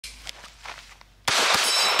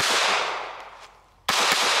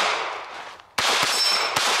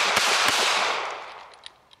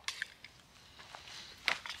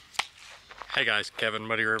Hey guys, Kevin,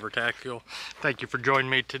 Muddy River Tactical. Thank you for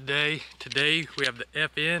joining me today. Today we have the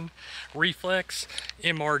FN Reflex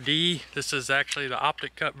MRD. This is actually the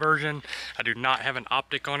optic cut version. I do not have an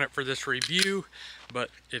optic on it for this review,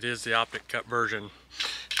 but it is the optic cut version.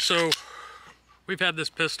 So we've had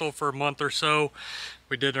this pistol for a month or so.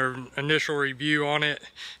 We did our initial review on it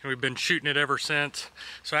and we've been shooting it ever since.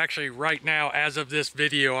 So actually right now, as of this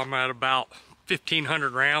video, I'm at about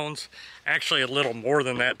 1,500 rounds, actually a little more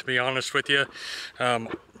than that, to be honest with you.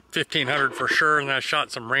 1,500 for sure, and I shot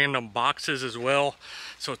some random boxes as well,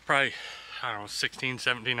 so it's probably, I don't know,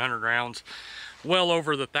 1,700 rounds, well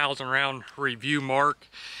over the 1,000 round review mark.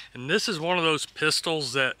 And this is one of those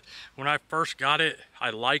pistols that when I first got it,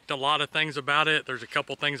 I liked a lot of things about it. There's a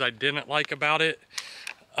couple things I didn't like about it,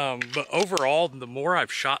 but overall, the more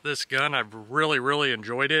I've shot this gun, I've really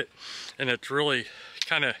enjoyed it, and it's really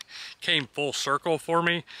kind of came full circle for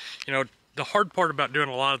me. You know, the hard part about doing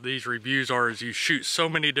a lot of these reviews is you shoot so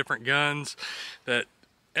many different guns that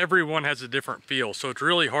everyone has a different feel. So it's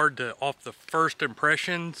really hard to, off the first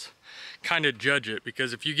impressions, kind of judge it,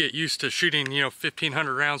 because if you get used to shooting,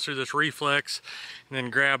 1,500 rounds through this Reflex and then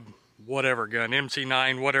grab whatever gun,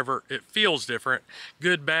 MC9, whatever, it feels different.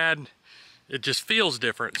 Good, bad, it just feels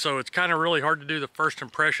different. So it's kind of really hard to do the first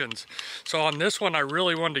impressions. So on this one, I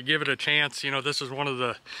really wanted to give it a chance. This is one of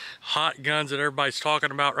the hot guns that everybody's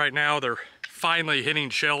talking about right now. They're finally hitting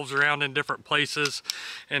shelves around in different places,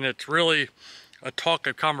 and it's really a talk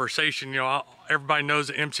of conversation. Everybody knows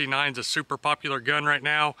the MC9 is a super popular gun right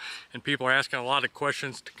now, and people are asking a lot of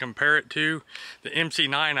questions to compare it to. The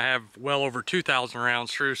MC9 I have well over 2,000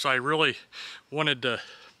 rounds through, so I really wanted to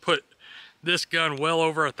put this gun well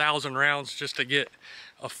over 1,000 rounds just to get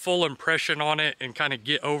a full impression on it and kind of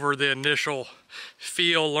get over the initial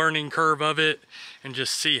learning curve of it and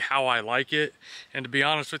just see how I like it. And to be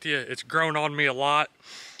honest with you, it's grown on me a lot.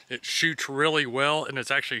 It shoots really well, and it's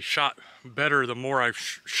actually shot better the more I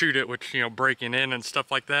shoot it, which, breaking in and stuff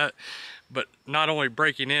like that. But not only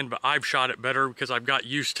breaking in, but I've shot it better because I've got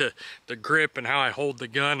used to the grip and how I hold the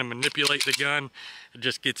gun and manipulate the gun. It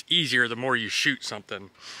just gets easier the more you shoot something.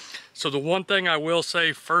 So the one thing I will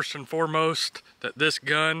say first and foremost, that this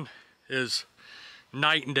gun is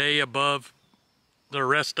night and day above the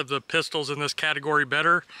rest of the pistols in this category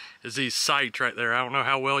better, is these sights right there. I don't know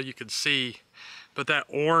how well you can see, but that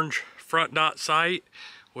orange front dot sight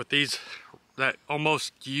with that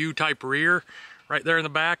almost U-type rear right there in the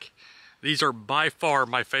back, these are by far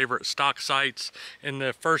my favorite stock sights. In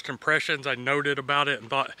the first impressions, I noted about it and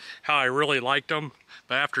thought how I really liked them,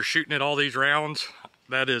 but after shooting it all these rounds,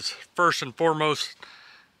 that is first and foremost,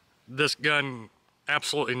 this gun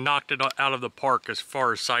absolutely knocked it out of the park as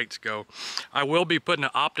far as sights go. I will be putting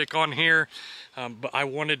an optic on here, but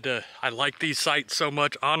I like these sights so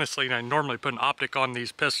much, honestly, and I normally put an optic on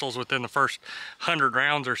these pistols within the first 100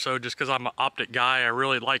 rounds or so, just because I'm an optic guy. I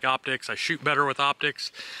really like optics. I shoot better with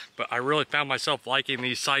optics, but I really found myself liking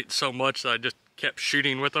these sights so much that I just kept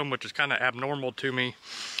shooting with them, which is kind of abnormal to me.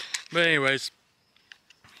 But anyways,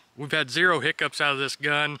 we've had zero hiccups out of this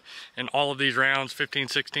gun in all of these rounds,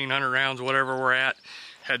 1,600 rounds, whatever we're at.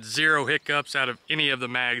 Had zero hiccups out of any of the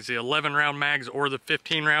mags, the 11 round mags or the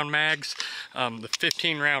 15 round mags. The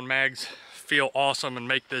 15 round mags feel awesome and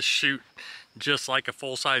make this shoot just like a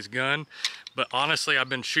full-size gun. But honestly, I've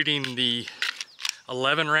been shooting the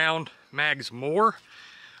 11 round mags more,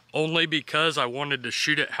 only because I wanted to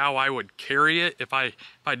shoot it how I would carry it. If I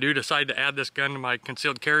do decide to add this gun to my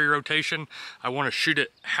concealed carry rotation, I want to shoot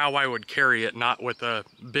it how I would carry it, not with a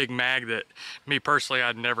big mag that, me personally,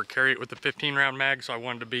 I'd never carry it with the 15 round mag. So I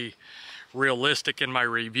wanted to be realistic in my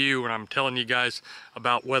review when I'm telling you guys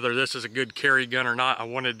about whether this is a good carry gun or not. I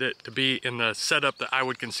wanted it to be in the setup that I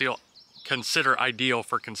would consider ideal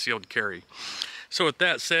for concealed carry. So with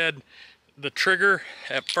that said, the trigger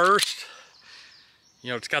at first,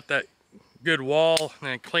 it's got that good wall and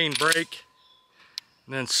then clean break,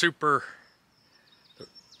 and then super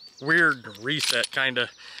weird reset kinda.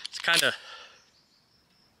 It's kinda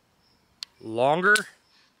longer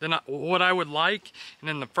than what I would like. And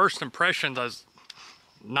in the first impressions, I was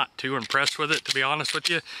not too impressed with it, to be honest with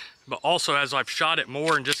you. But also, as I've shot it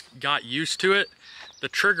more and just got used to it, the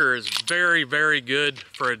trigger is very good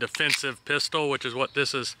for a defensive pistol, which is what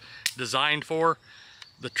this is designed for.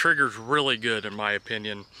 The trigger's really good in my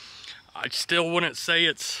opinion. I still wouldn't say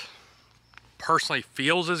it's personally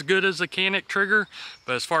feels as good as the Canic trigger,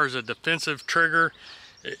 but as far as a defensive trigger,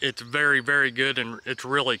 it's very good, and it's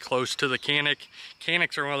really close to the Canic.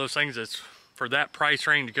 Canics are one of those things that's, for that price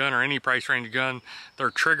range gun or any price range gun,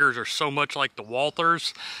 their triggers are so much like the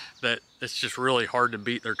Walthers that it's just really hard to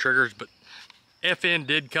beat their triggers. But FN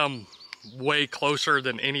did come way closer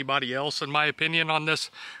than anybody else, in my opinion, on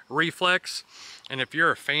this Reflex. And if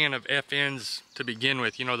you're a fan of FNs to begin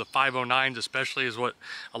with, you know, the 509s especially is what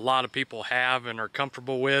a lot of people have and are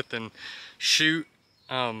comfortable with and shoot,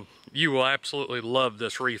 you will absolutely love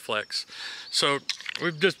this Reflex. So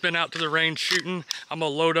we've just been out to the range shooting. I'm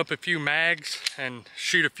gonna load up a few mags and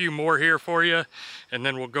shoot a few more here for you, and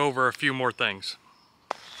then we'll go over a few more things.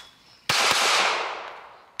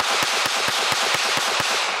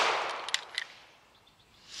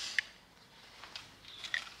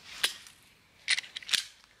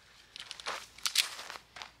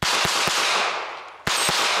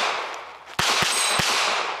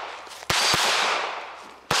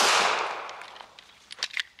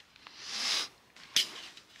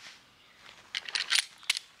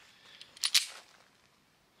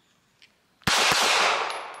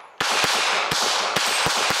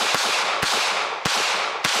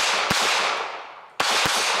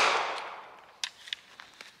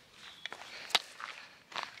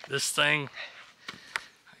 This thing,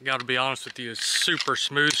 I gotta be honest with you, is super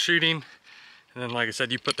smooth shooting. And then, like I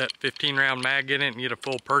said, you put that 15 round mag in it and get a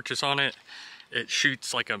full purchase on it, it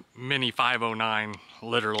shoots like a mini 509,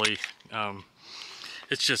 literally.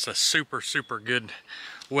 It's just a super good,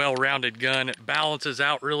 well-rounded gun. It balances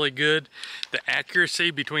out really good. The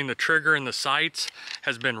accuracy between the trigger and the sights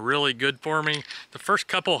has been really good for me. The first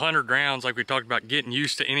couple hundred rounds, like we talked about getting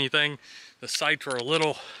used to anything, the sights were a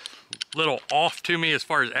little off to me as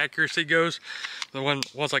far as accuracy goes.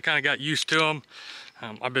 Once I kind of got used to them,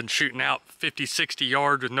 I've been shooting out 50-60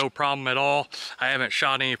 yards with no problem at all. I haven't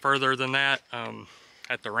shot any further than that.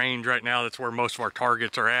 At the range right now, that's where most of our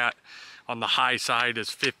targets are at. On the high side is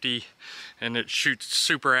 50, and it shoots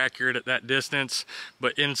super accurate at that distance.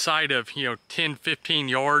 But inside of, you know, 10-15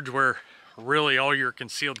 yards where really all your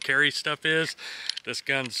concealed carry stuff is, this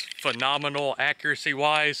gun's phenomenal accuracy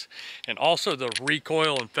wise, and also the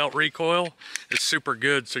recoil and felt recoil is super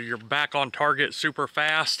good, so you're back on target super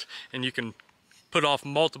fast, and you can put off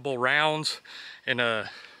multiple rounds in a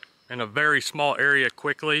very small area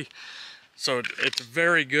quickly. So it's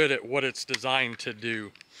very good at what it's designed to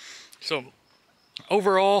do. So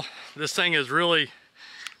overall, this thing has really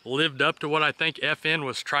lived up to what I think FN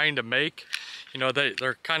was trying to make. You know,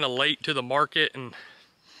 they're kind of late to the market, and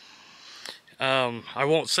I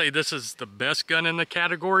won't say this is the best gun in the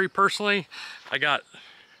category personally. I got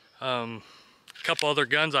a couple other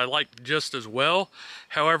guns I like just as well.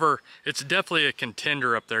 However, it's definitely a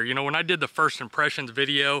contender up there. You know, when I did the first impressions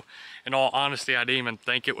video, in all honesty, I didn't even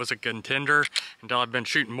think it was a contender until I've been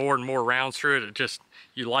shooting more and more rounds through it. It just,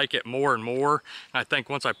 you like it more and more. And I think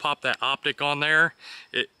once I pop that optic on there,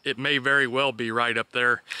 it may very well be right up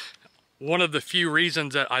there. One of the few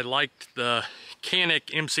reasons that I liked the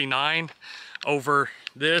Canik MC9 over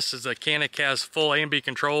this is that Canik has full ambi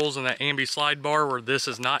controls and that ambi slide bar, where this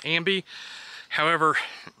is not ambi. However,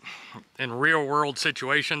 in real world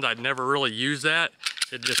situations, I'd never really use that.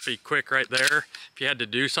 It'd just be quick right there. If you had to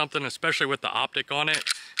do something, especially with the optic on it,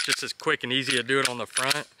 it's just as quick and easy to do it on the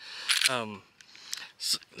front.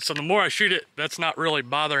 So the more I shoot it, that's not really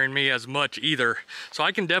bothering me as much either. So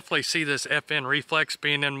I can definitely see this FN Reflex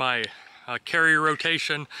being in my carry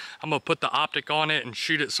rotation. I'm gonna put the optic on it and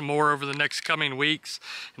shoot it some more over the next coming weeks.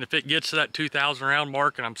 And if it gets to that 2,000 round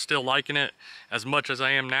mark and I'm still liking it as much as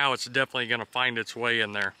I am now, it's definitely gonna find its way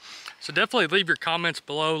in there. So definitely leave your comments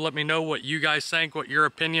below. Let me know what you guys think, what your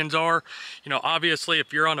opinions are. You know, obviously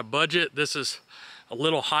if you're on a budget, this is a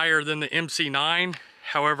little higher than the MC9.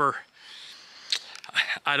 However,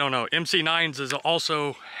 I don't know, MC9s has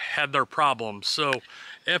also had their problems. So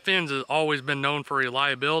FNs has always been known for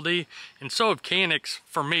reliability, and so have Caniks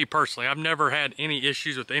for me personally. I've never had any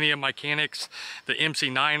issues with any of my Caniks. The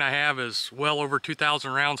MC9 I have is well over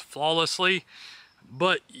 2,000 rounds flawlessly,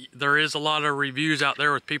 but there is a lot of reviews out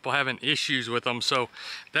there with people having issues with them. So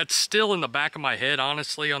that's still in the back of my head,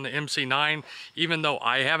 honestly, on the MC9. Even though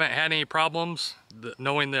I haven't had any problems,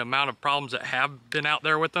 knowing the amount of problems that have been out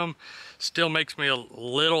there with them still makes me a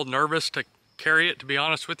little nervous to carry it, to be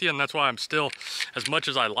honest with you. And that's why I'm still, as much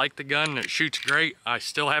as I like the gun and it shoots great, I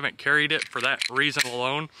still haven't carried it for that reason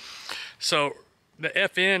alone. So the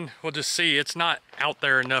FN, we'll just see, it's not out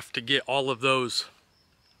there enough to get all of those,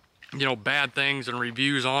 you know, bad things and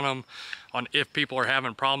reviews on them, on if people are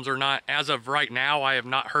having problems or not. As of right now, I have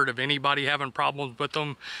not heard of anybody having problems with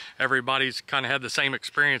them. Everybody's kind of had the same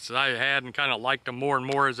experience that I had and kind of liked them more and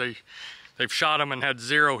more as they've shot them and had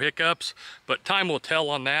zero hiccups. But time will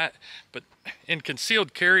tell on that. But in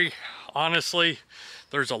concealed carry, honestly,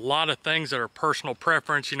 there's a lot of things that are personal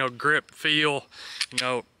preference, you know, grip, feel, you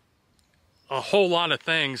know, a whole lot of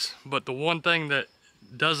things. But the one thing that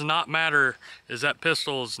does not matter is that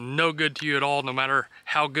pistol is no good to you at all, no matter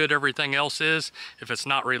how good everything else is, if it's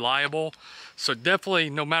not reliable. So definitely,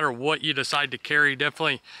 no matter what you decide to carry,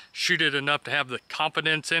 definitely shoot it enough to have the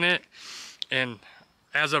confidence in it. And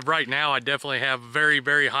as of right now, I definitely have very,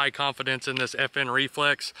 very high confidence in this FN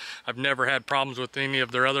Reflex. I've never had problems with any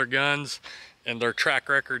of their other guns, and their track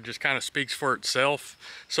record just kind of speaks for itself.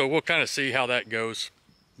 So we'll kind of see how that goes.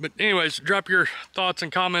 But anyways, drop your thoughts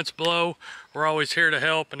and comments below. We're always here to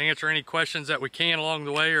help and answer any questions that we can along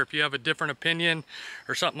the way, or if you have a different opinion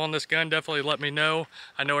or something on this gun, definitely let me know.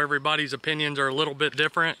 I know everybody's opinions are a little bit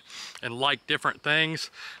different and like different things,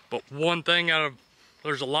 but one thing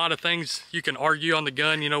there's a lot of things you can argue on the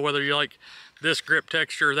gun, you know, whether you like this grip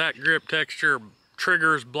texture, that grip texture,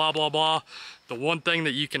 triggers, blah, blah, blah. The one thing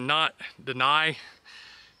that you cannot deny,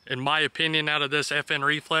 in my opinion, out of this FN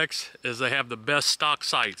Reflex is they have the best stock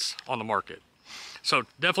sights on the market. So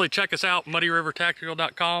definitely check us out,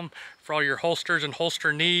 muddyrivertactical.com, for all your holsters and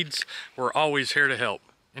holster needs. We're always here to help.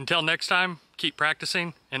 Until next time, keep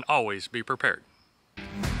practicing and always be prepared.